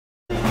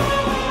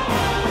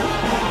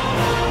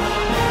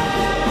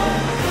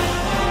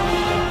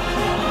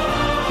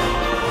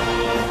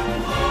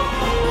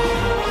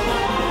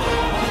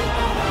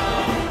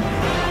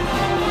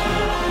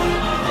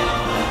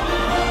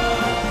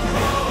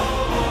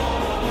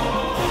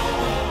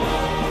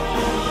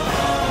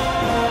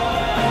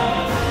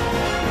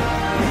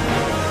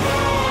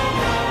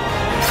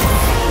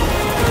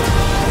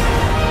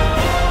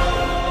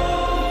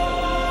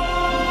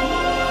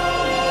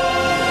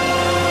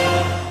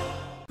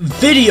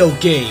Video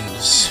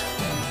games.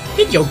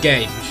 Video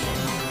games.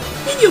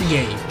 Video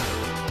games.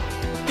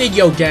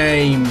 Video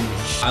games.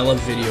 I love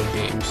video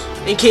games.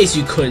 In case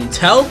you couldn't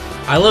tell,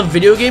 I love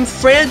video game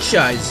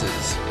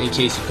franchises. In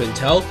case you couldn't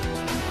tell.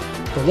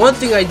 The one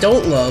thing I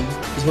don't love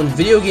is when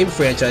video game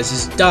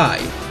franchises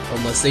die,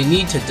 unless they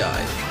need to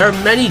die. There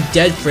are many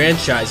dead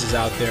franchises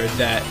out there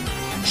that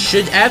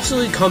should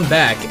absolutely come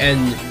back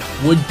and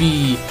would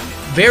be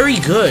very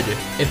good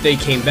if they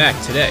came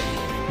back today.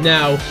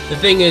 Now, the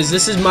thing is,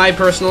 this is my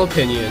personal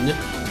opinion.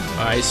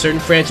 Alright, certain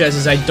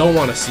franchises I don't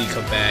want to see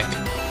come back,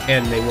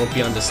 and they won't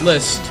be on this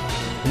list.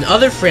 And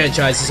other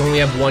franchises only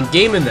have one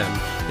game in them,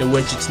 in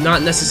which it's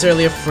not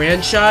necessarily a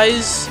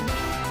franchise,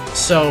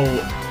 so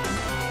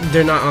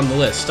they're not on the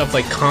list. Stuff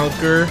like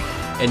Conker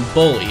and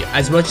Bully.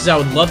 As much as I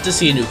would love to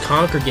see a new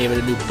Conker game and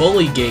a new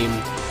Bully game,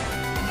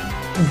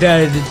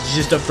 that it's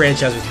just a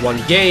franchise with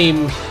one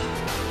game,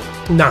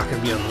 not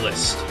gonna be on the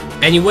list.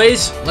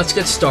 Anyways, let's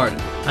get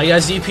started. Hi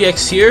guys,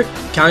 ZPX here,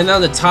 counting down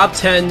the top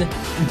 10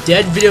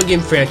 dead video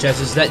game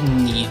franchises that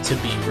need to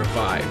be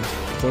revived.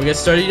 Before we get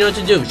started, you know what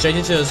to do. Check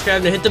into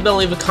subscribe and hit the bell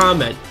and leave a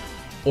comment,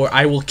 or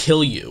I will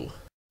kill you.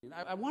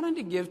 I wanted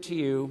to give to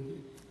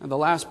you, in the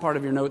last part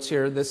of your notes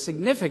here, the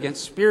significance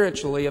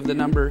spiritually of the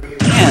number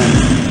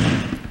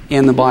 10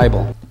 in the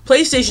Bible.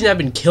 PlayStation have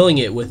been killing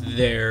it with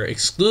their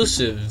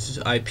exclusive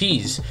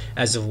IPs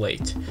as of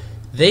late.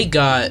 They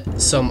got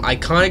some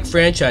iconic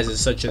franchises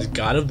such as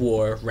God of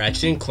War,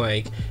 Ratchet &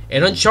 Clank,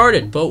 and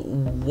Uncharted, but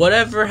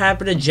whatever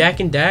happened to Jak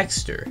and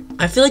Daxter?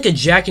 I feel like a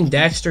Jak and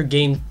Daxter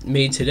game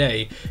made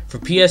today for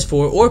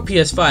PS4 or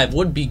PS5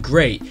 would be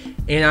great,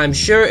 and I'm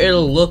sure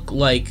it'll look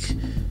like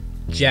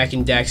Jak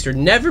and Daxter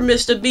never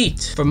missed a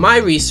beat. From my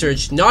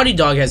research, Naughty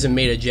Dog hasn't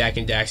made a Jak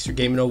and Daxter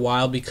game in a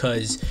while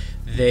because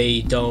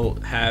they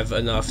don't have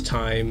enough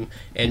time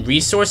and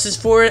resources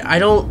for it. I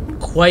don't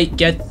quite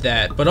get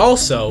that, but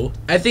also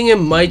I think it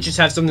might just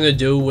have something to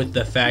do with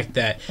the fact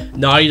that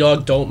Naughty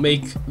Dog don't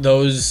make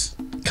those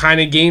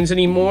kind of games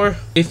anymore.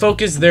 They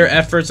focus their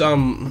efforts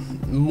on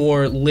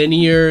more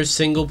linear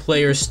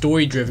single-player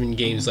story-driven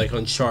games like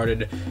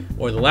Uncharted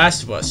or The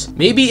Last of Us.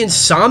 Maybe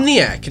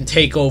Insomniac can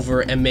take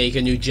over and make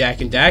a new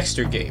Jak and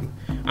Daxter game.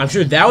 I'm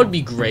sure that would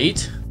be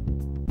great.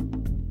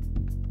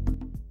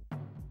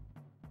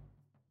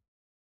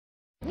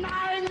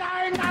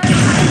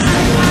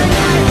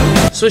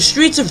 So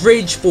Streets of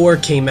Rage 4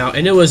 came out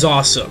and it was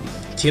awesome.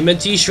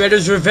 TMNT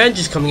Shredder's Revenge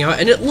is coming out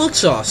and it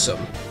looks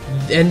awesome.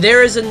 And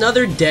there is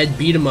another dead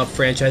beat-em-up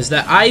franchise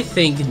that I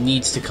think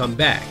needs to come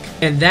back,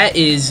 and that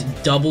is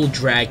Double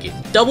Dragon.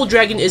 Double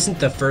Dragon isn't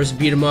the first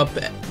beat-em-up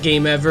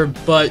game ever,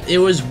 but it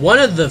was one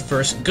of the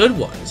first good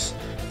ones.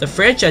 The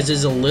franchise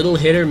is a little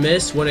hit or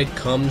miss when it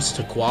comes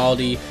to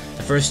quality.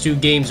 The first two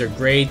games are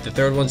great, the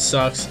third one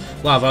sucks,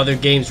 a lot of other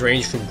games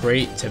range from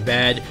great to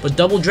bad, but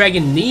Double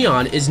Dragon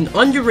Neon is an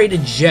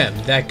underrated gem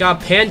that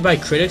got panned by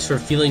critics for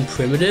feeling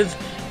primitive,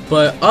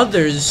 but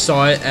others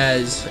saw it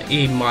as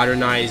a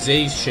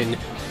modernization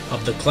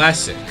of the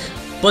classic.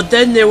 But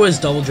then there was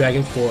Double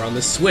Dragon 4 on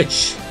the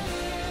Switch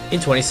in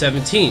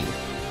 2017,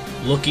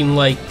 looking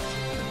like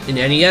an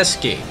NES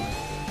game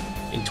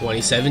in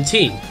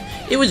 2017.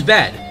 It was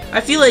bad. I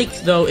feel like,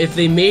 though, if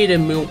they made a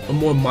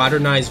more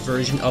modernized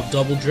version of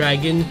Double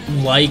Dragon,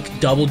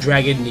 like Double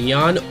Dragon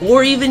Neon,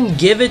 or even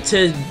give it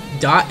to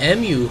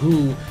Dotemu,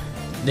 who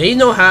they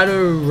know how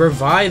to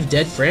revive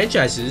dead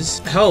franchises.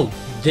 Hell,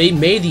 they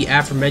made the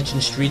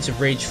aforementioned Streets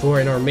of Rage 4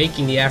 and are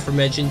making the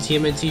aforementioned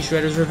TMNT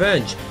Shredder's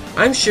Revenge.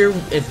 I'm sure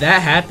if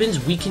that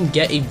happens, we can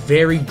get a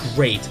very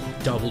great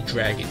Double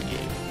Dragon game.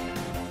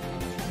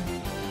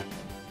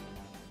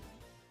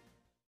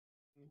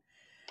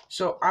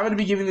 So I'm going to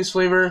be giving this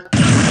flavor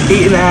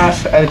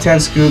 8.5 out of 10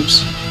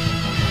 scoops.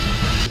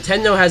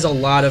 Nintendo has a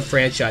lot of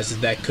franchises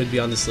that could be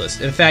on this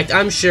list. In fact,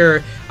 I'm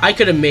sure I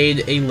could have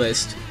made a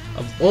list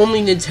of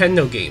only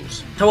Nintendo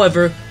games.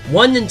 However,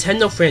 one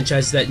Nintendo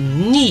franchise that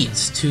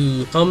needs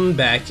to come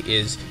back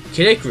is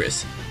Kid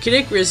Icarus. Kid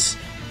Icarus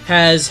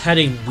has had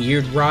a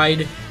weird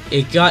ride.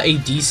 It got a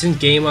decent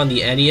game on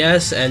the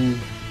NES and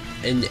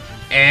an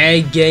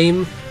ag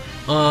game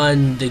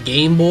on the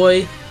Game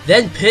Boy.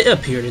 Then Pit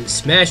appeared in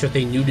Smash with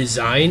a new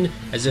design,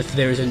 as if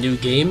there was a new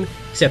game,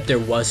 except there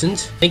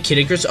wasn't. And Kid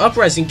Icarus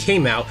Uprising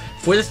came out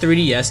for the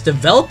 3DS,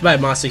 developed by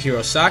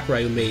Masahiro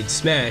Sakurai, who made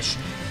Smash,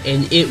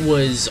 and it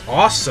was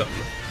awesome.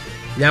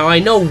 Now I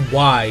know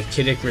why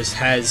Kid Icarus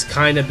has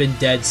kind of been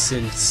dead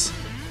since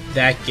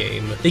that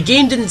game. The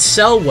game didn't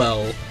sell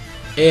well,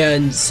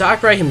 and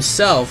Sakurai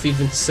himself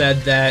even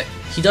said that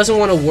he doesn't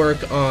want to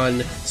work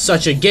on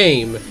such a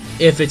game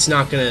if it's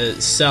not going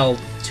to sell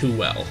too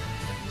well.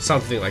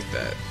 Something like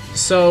that.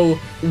 So,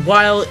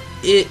 while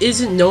it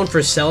isn't known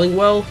for selling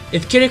well,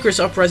 if Kid Icarus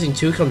Uprising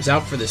 2 comes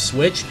out for the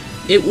Switch,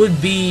 it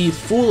would be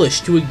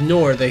foolish to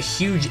ignore the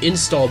huge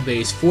install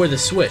base for the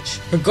Switch.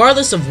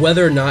 Regardless of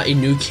whether or not a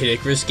new Kid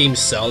Icarus game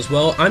sells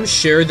well, I'm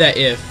sure that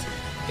if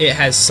it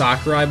has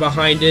Sakurai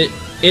behind it,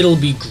 it'll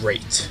be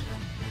great.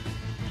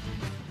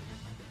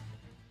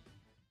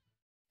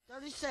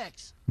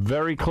 36.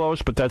 Very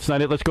close, but that's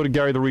not it. Let's go to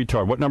Gary the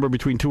Retard. What number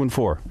between 2 and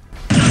 4?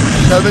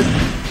 7.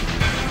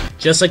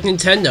 Just like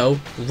Nintendo,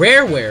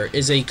 Rareware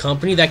is a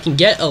company that can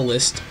get a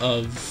list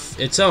of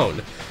its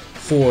own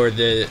for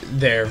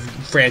their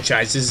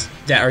franchises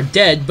that are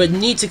dead but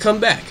need to come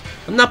back.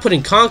 I'm not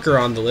putting Conker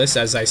on the list,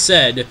 as I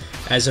said.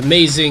 As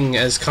amazing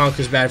as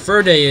Conker's Bad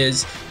Fur Day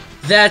is,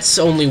 that's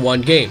only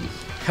one game.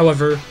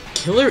 However,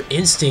 Killer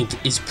Instinct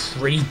is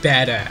pretty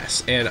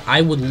badass, and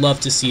I would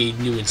love to see a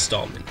new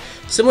installment.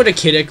 Similar to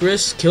Kid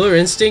Icarus, Killer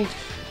Instinct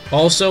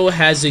also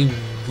has a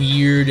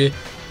weird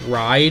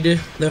ride.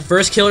 The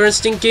first Killer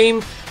Instinct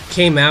game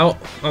came out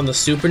on the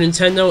Super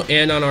Nintendo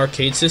and on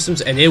arcade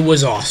systems, and it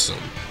was awesome.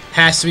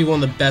 Has to be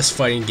one of the best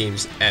fighting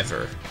games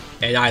ever,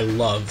 and I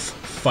love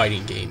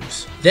fighting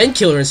games. Then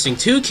Killer Instinct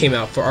 2 came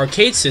out for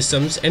arcade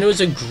systems, and it was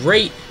a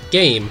great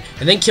game.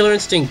 And then Killer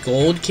Instinct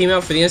Gold came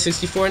out for the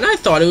N64, and I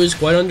thought it was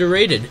quite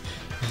underrated.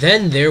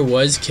 Then there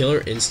was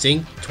Killer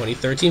Instinct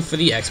 2013 for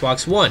the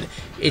Xbox One.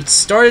 It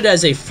started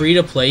as a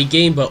free-to-play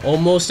game, but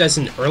almost as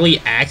an early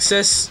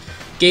access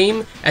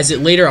game, as it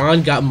later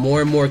on got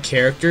more and more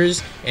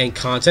characters and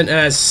content, and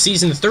as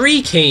Season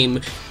 3 came,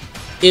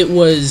 it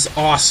was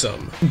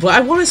awesome. But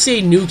I want to see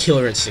a new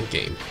Killer Instinct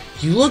game.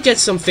 You look at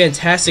some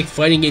fantastic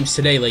fighting games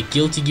today like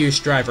Guilty Gear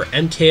Strive or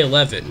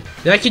MK11,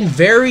 and I can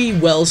very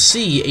well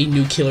see a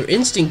new Killer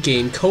Instinct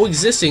game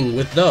coexisting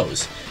with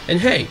those. And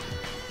hey,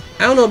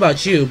 I don't know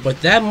about you,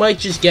 but that might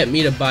just get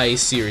me to buy a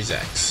Series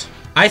X.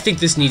 I think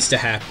this needs to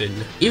happen.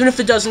 Even if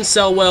it doesn't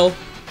sell well,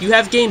 you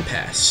have Game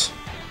Pass.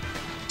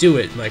 Do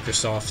it,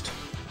 Microsoft.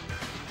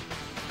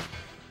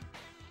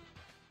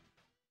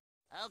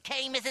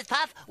 Okay, Mrs.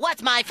 Puff,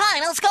 what's my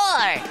final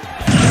score?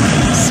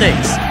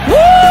 6.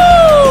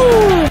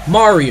 Woo!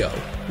 Mario.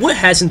 What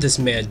hasn't this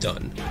man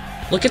done?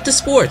 Look at the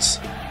sports.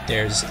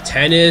 There's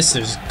tennis,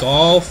 there's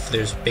golf,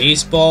 there's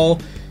baseball,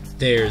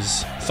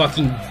 there's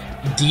fucking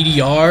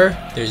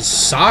DDR, there's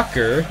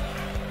soccer,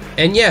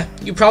 and yeah,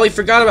 you probably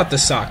forgot about the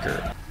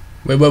soccer.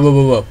 Wait,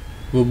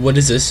 what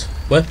is this?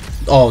 What?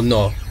 Oh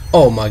no.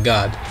 Oh my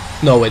god.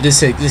 No way, this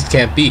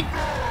can't be.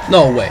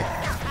 No way.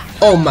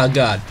 Oh my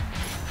god.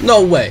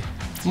 No way.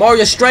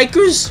 Mario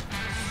Strikers?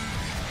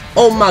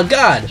 Oh my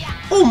god.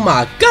 Oh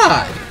my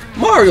god.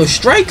 Mario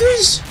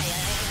Strikers?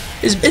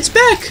 It's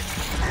back.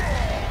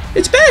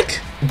 It's back.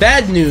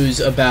 Bad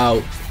news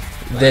about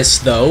this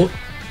though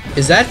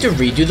is that I have to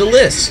redo the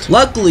list.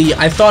 Luckily,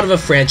 I thought of a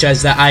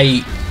franchise that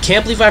I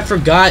can't believe I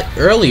forgot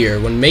earlier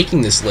when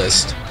making this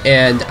list,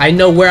 and I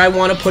know where I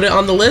want to put it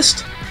on the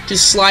list.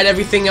 Just slide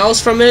everything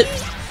else from it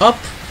up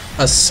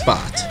a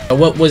spot.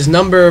 What was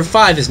number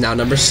 5 is now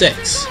number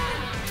 6.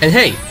 And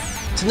hey,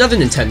 it's another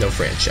Nintendo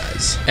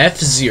franchise,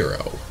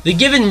 F-Zero. The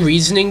given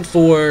reasoning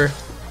for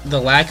the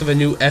lack of a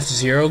new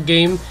F-Zero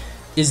game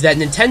is that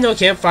Nintendo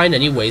can't find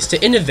any ways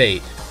to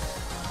innovate.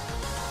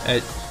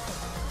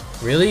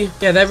 Really?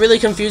 Yeah, that really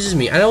confuses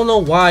me. I don't know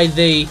why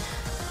they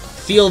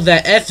feel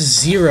that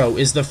F-Zero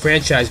is the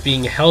franchise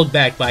being held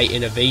back by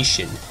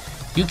innovation.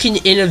 You can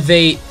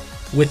innovate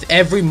with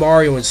every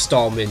Mario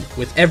installment,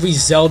 with every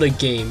Zelda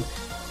game.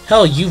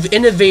 Hell, you've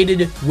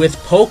innovated with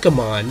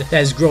Pokemon that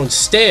has grown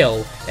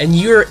stale, and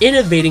you're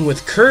innovating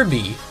with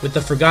Kirby, with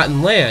the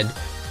Forgotten Land,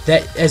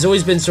 that has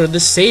always been sort of the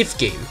safe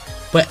game.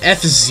 But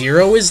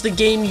F-Zero is the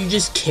game you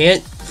just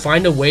can't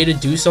find a way to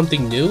do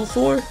something new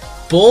for?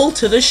 Bull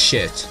to the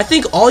shit. I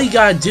think all you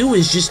gotta do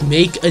is just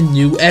make a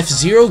new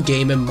F-Zero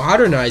game and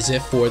modernize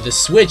it for the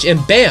Switch,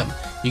 and bam!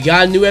 You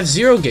got a new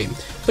F-Zero game.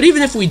 But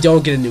even if we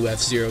don't get a new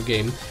F-Zero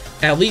game,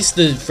 at least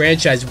the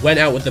franchise went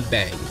out with a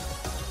bang.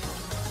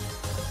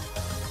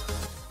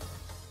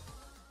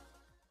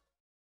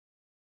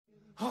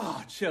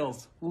 Oh,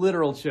 chills.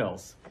 Literal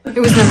chills. It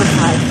was number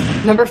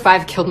 5. Number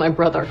 5 killed my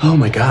brother. Oh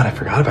my god, I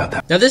forgot about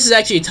that. Now this is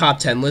actually a top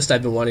 10 list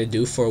I've been wanting to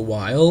do for a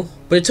while,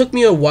 but it took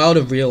me a while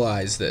to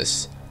realize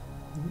this.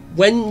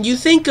 When you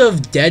think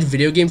of dead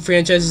video game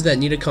franchises that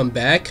need to come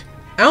back,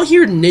 I don't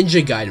hear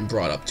Ninja Gaiden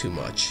brought up too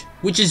much,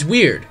 which is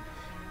weird,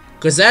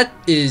 because that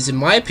is, in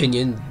my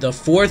opinion, the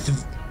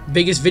 4th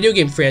biggest video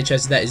game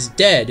franchise that is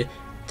dead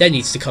that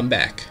needs to come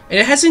back. And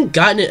it hasn't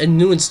gotten a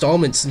new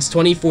installment since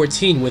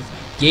 2014 with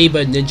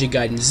Yaiba Ninja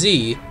Gaiden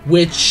Z,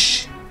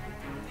 which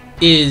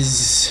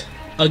is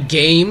a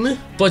game,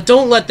 but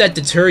don't let that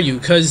deter you,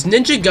 because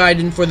Ninja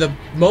Gaiden, for the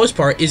most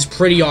part, is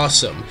pretty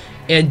awesome,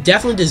 and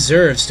definitely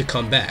deserves to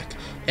come back.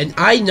 And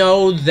I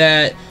know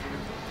that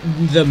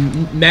the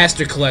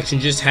Master Collection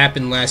just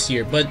happened last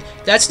year, but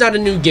that's not a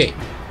new game.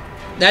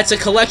 That's a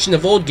collection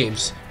of old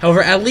games.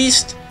 However, at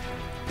least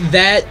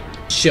that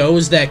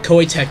shows that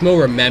Koei Tecmo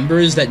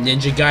remembers that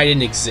Ninja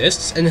Gaiden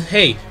exists, and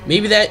hey,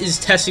 maybe that is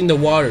testing the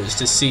waters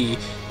to see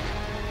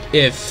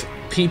if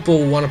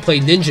people want to play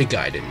Ninja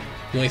Gaiden.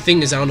 The only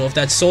thing is, I don't know if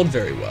that's sold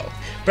very well.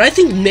 But I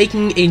think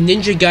making a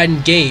Ninja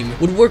Gaiden game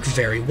would work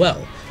very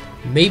well.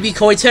 Maybe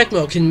Koei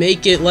Tecmo can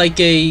make it like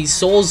a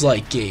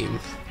Souls-like game,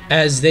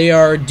 as they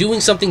are doing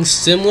something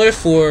similar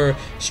for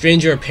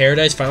Stranger of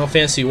Paradise Final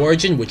Fantasy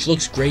Origin, which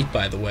looks great,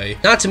 by the way.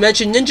 Not to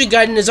mention, Ninja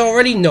Gaiden is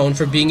already known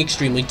for being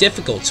extremely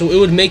difficult, so it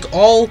would make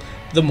all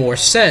the more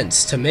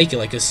sense to make it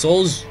like a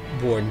Souls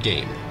born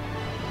game.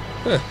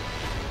 Huh.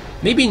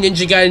 Maybe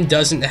Ninja Gaiden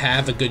doesn't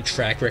have a good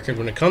track record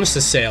when it comes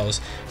to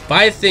sales, but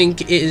I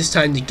think it is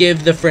time to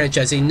give the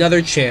franchise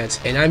another chance,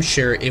 and I'm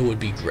sure it would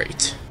be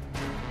great.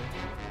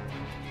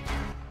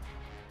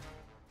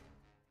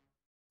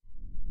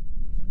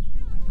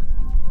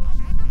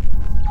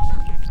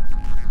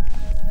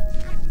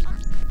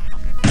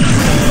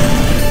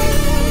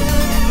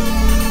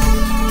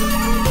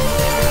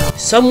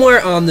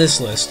 Somewhere on this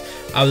list,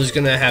 I was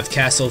gonna have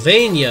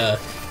Castlevania,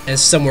 and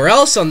somewhere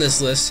else on this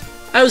list,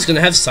 I was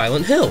gonna have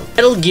Silent Hill.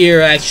 Metal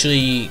Gear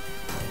actually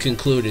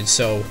concluded,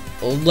 so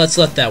let's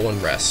let that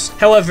one rest.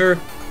 However,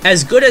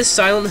 as good as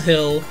Silent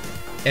Hill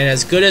and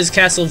as good as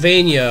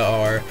Castlevania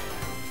are,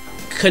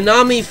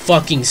 Konami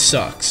fucking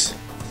sucks.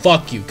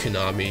 Fuck you,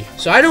 Konami.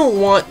 So I don't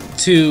want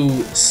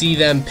to see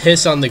them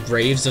piss on the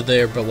graves of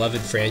their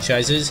beloved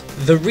franchises.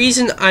 The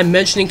reason I'm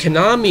mentioning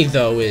Konami,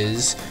 though,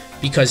 is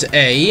because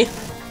A,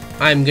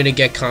 I'm gonna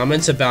get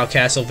comments about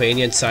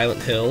Castlevania and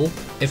Silent Hill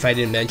if I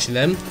didn't mention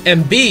them,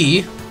 and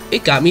B,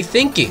 it got me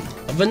thinking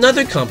of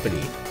another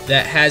company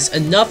that has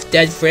enough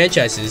dead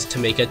franchises to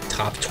make a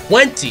top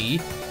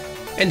 20,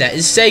 and that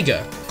is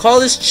Sega. Call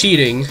this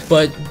cheating,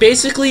 but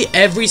basically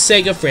every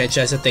Sega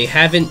franchise that they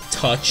haven't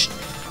touched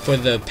for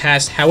the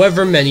past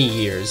however many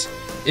years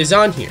is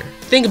on here.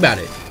 Think about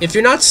it. If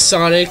you're not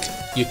Sonic,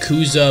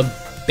 Yakuza,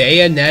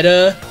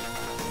 Bayonetta,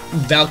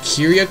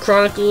 Valkyria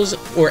Chronicles,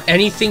 or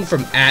anything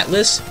from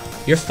Atlas,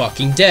 you're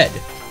fucking dead.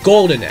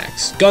 Golden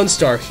Axe,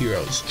 Gunstar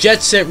Heroes,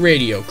 Jet Set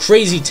Radio,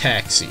 Crazy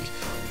Taxi,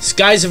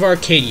 Skies of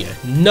Arcadia,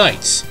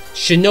 Knights,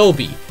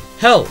 Shinobi,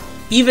 hell,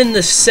 even the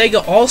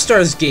Sega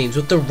All-Stars games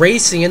with the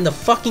racing and the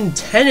fucking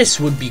tennis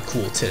would be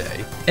cool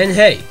today. And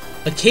hey,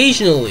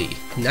 occasionally,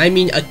 and I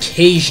mean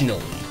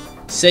occasionally,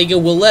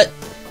 Sega will let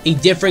a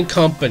different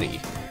company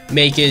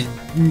make a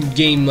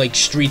game like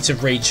Streets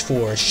of Rage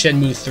 4,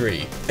 Shenmue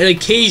 3, and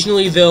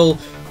occasionally they'll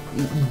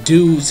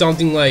do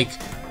something like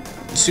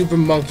Super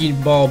Monkey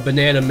Ball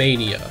Banana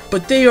Mania,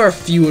 but they are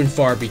few and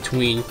far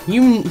between.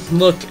 You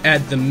look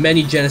at the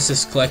many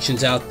Genesis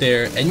collections out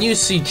there and you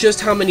see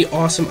just how many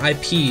awesome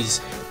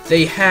IPs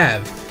they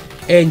have,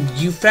 and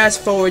you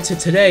fast forward to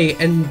today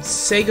and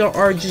Sega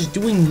are just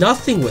doing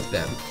nothing with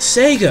them.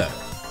 Sega,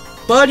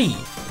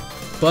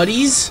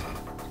 buddies,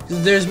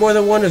 there's more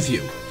than one of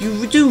you.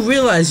 You do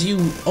realize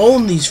you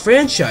own these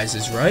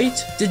franchises, right?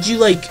 Did you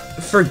like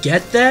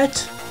forget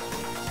that?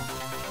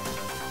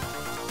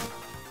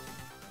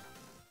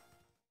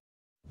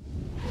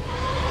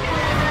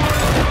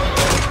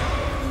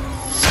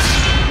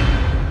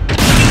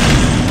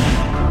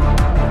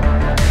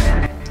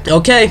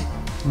 Okay,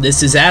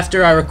 this is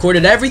after I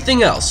recorded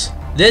everything else.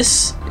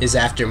 This is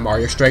after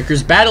Mario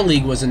Strikers Battle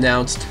League was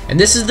announced, and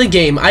this is the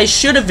game I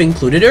should have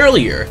included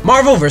earlier,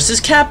 Marvel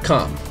vs.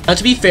 Capcom. Now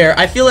to be fair,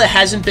 I feel it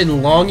hasn't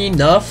been long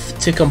enough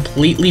to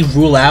completely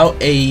rule out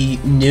a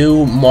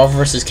new Marvel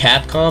vs.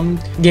 Capcom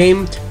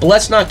game, but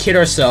let's not kid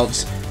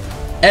ourselves,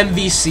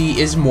 MVC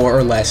is more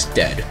or less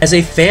dead. As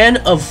a fan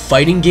of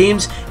fighting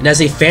games, and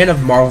as a fan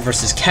of Marvel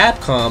vs.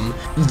 Capcom,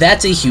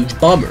 that's a huge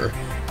bummer.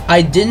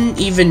 I didn't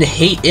even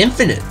hate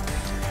Infinite.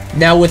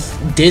 Now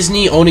with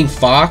Disney owning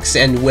Fox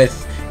and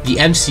with the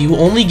MCU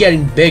only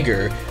getting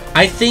bigger,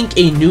 I think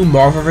a new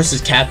Marvel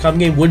vs. Capcom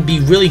game would be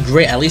really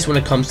great, at least when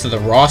it comes to the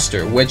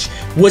roster, which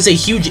was a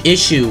huge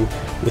issue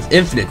with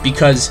Infinite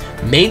because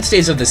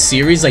mainstays of the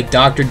series like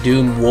Doctor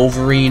Doom,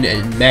 Wolverine,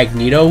 and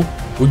Magneto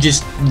were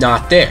just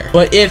not there.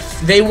 But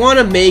if they want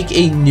to make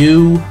a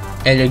new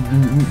and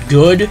a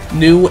good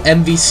new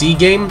MVC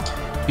game,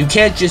 you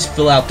can't just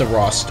fill out the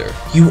roster.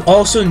 You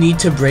also need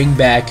to bring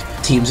back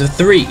Teams of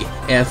 3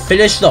 and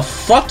finish the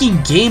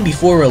fucking game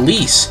before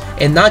release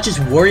and not just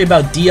worry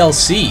about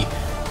DLC.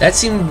 That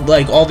seemed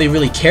like all they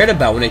really cared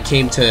about when it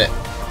came to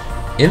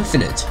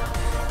Infinite.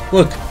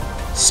 Look,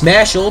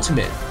 Smash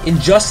Ultimate,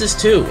 Injustice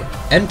 2,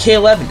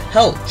 MK11,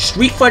 hell,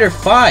 Street Fighter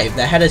V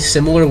that had a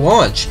similar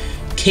launch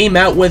came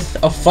out with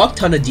a fuck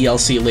ton of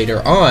DLC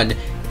later on,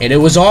 and it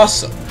was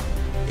awesome.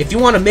 If you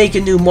want to make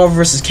a new Marvel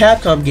vs.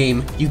 Capcom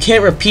game, you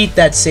can't repeat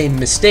that same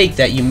mistake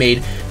that you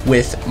made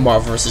with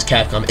Marvel vs.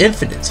 Capcom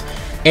Infinite.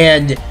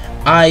 And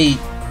I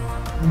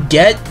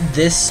get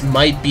this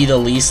might be the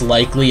least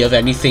likely of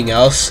anything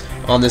else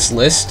on this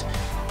list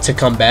to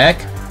come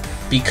back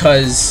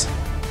because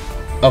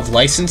of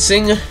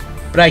licensing,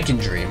 but I can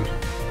dream.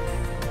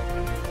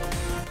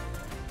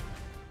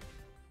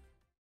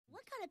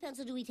 What kind of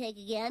pencil do we take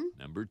again?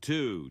 Number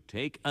 2.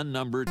 Take a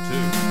number 2.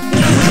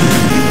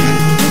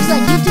 Looks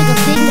like you took a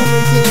big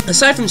number 2.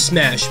 Aside from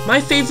Smash,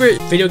 my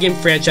favorite video game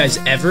franchise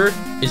ever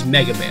is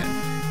Mega Man.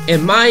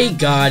 And my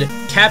god,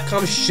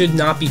 Capcom should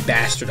not be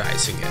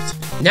bastardizing it.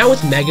 Now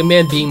with Mega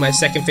Man being my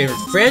second favorite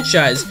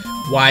franchise,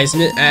 why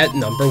isn't it at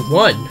number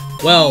 1?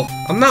 Well,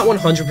 I'm not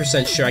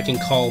 100% sure I can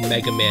call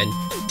Mega Man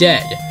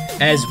dead,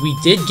 as we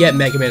did get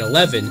Mega Man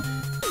 11.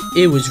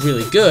 It was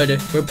really good,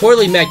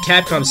 reportedly met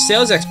Capcom's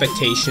sales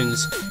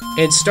expectations,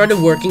 and started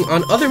working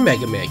on other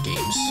Mega Man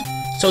games.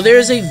 So there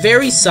is a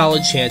very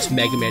solid chance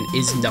Mega Man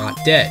is not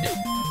dead.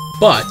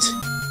 But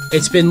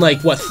it's been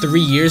like, what, 3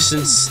 years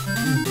since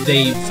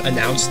they've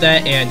announced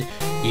that, and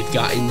we've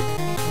gotten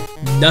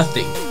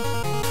nothing.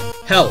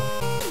 Hell,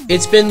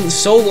 it's been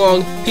so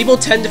long, people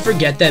tend to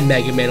forget that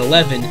Mega Man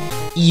 11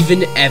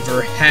 even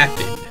ever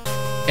happened.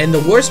 And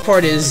the worst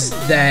part is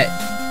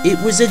that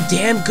it was a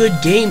damn good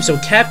game, so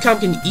Capcom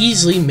can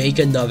easily make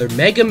another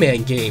Mega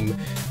Man game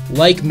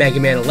like Mega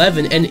Man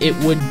 11, and it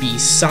would be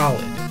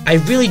solid. I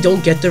really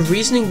don't get the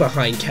reasoning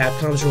behind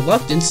Capcom's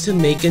reluctance to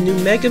make a new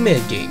Mega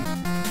Man game.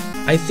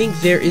 I think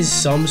there is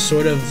some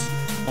sort of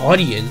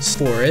audience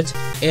for it,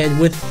 and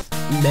with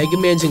Mega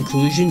Man's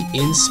inclusion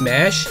in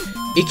Smash,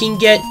 it can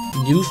get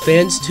new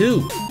fans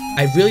too.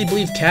 I really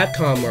believe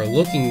Capcom are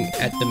looking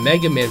at the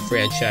Mega Man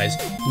franchise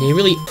in a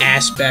really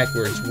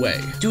ass-backwards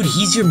way. Dude,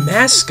 he's your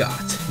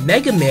mascot.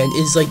 Mega Man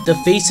is like the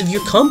face of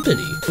your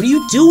company. What are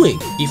you doing?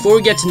 Before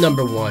we get to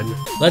number 1,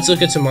 let's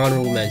look at some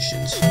honorable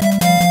mentions.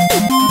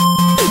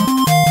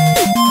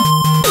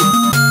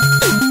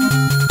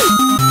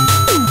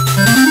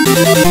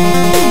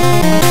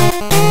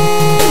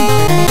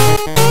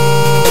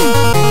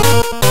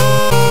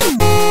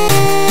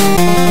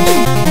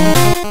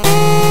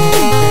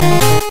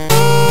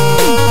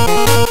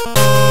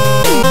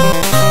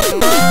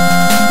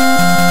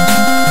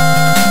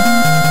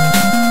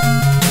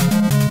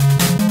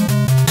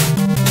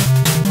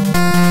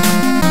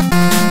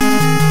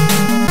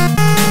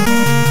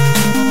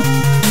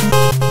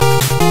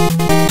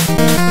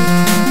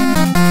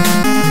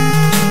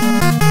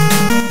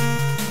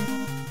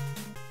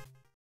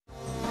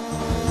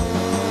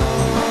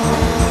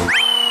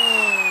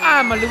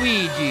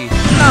 Luigi,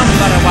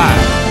 number 1.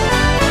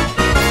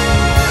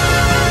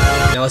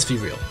 Now let's be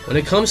real. When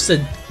it comes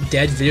to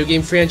dead video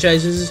game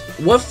franchises,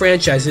 what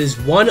franchise is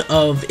one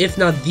of, if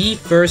not the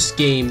first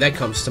game that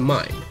comes to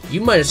mind?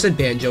 You might have said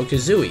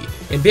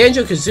Banjo-Kazooie. And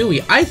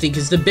Banjo-Kazooie, I think,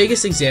 is the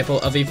biggest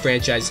example of a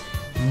franchise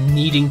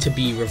needing to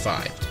be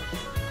revived.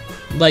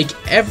 Like,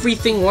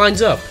 everything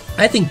lines up.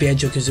 I think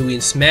Banjo-Kazooie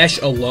and Smash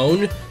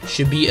alone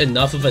should be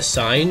enough of a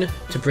sign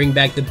to bring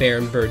back the Bear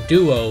and Bird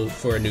duo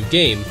for a new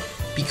game,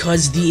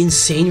 because the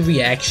insane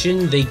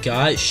reaction they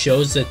got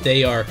shows that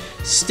they are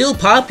still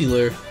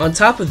popular. On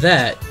top of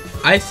that,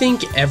 I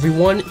think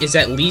everyone is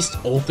at least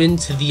open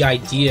to the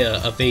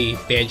idea of a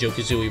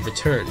Banjo-Kazooie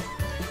return.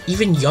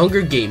 Even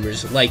younger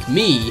gamers like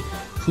me,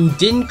 who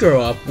didn't grow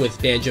up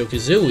with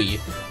Banjo-Kazooie,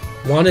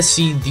 want to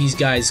see these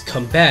guys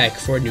come back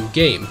for a new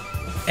game.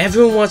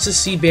 Everyone wants to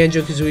see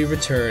Banjo-Kazooie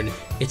return.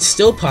 It's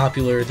still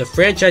popular. The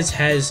franchise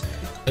has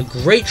a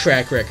great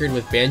track record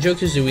with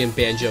Banjo-Kazooie and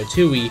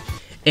Banjo-Tooie,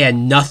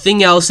 and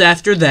nothing else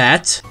after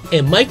that.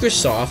 And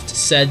Microsoft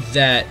said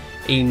that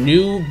a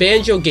new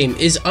Banjo game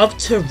is up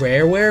to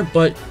Rareware,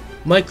 but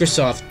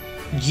Microsoft,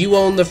 you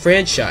own the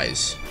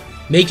franchise.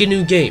 Make a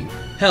new game.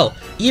 Hell,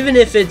 even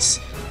if it's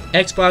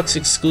Xbox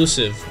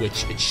exclusive,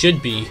 which it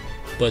should be,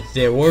 but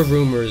there were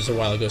rumors a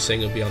while ago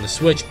saying it'll be on the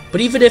Switch, but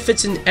even if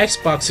it's an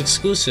Xbox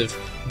exclusive,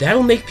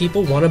 that'll make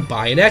people want to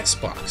buy an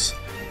Xbox.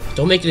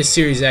 Don't make it a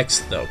Series X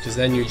though, because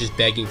then you're just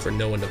begging for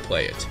no one to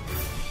play it.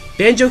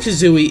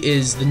 Banjo-Kazooie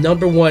is the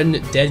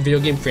 #1 dead video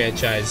game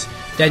franchise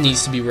that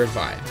needs to be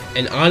revived.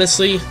 And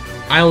honestly,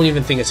 I don't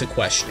even think it's a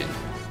question.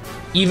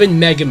 Even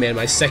Mega Man,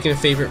 my second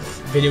favorite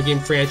video game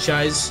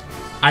franchise,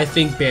 I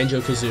think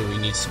Banjo-Kazooie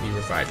needs to be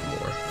revived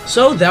more.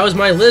 So that was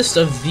my list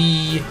of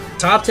the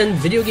top 10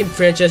 video game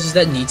franchises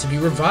that need to be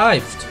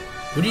revived.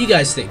 What do you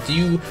guys think? Do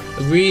you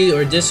agree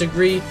or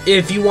disagree?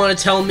 If you want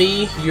to tell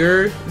me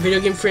your video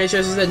game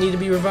franchises that need to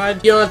be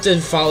revived, you don't have to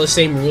follow the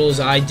same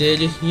rules I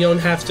did. You don't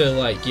have to,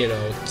 like, you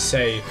know,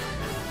 say,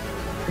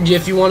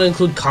 if you want to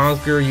include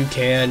Conker, you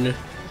can.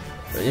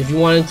 If you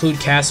want to include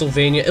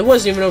Castlevania, it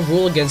wasn't even a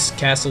rule against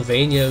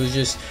Castlevania. It was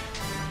just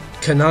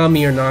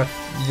Konami or not.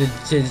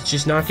 It's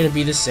just not going to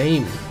be the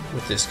same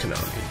with this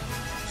Konami.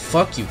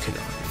 Fuck you,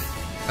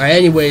 Konami. Alright,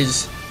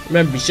 anyways,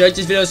 remember, be sure to like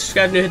this video,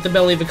 subscribe, and hit the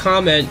bell, leave a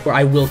comment, or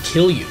I will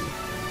kill you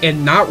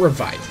and not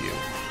revive you.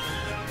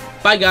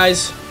 Bye,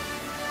 guys.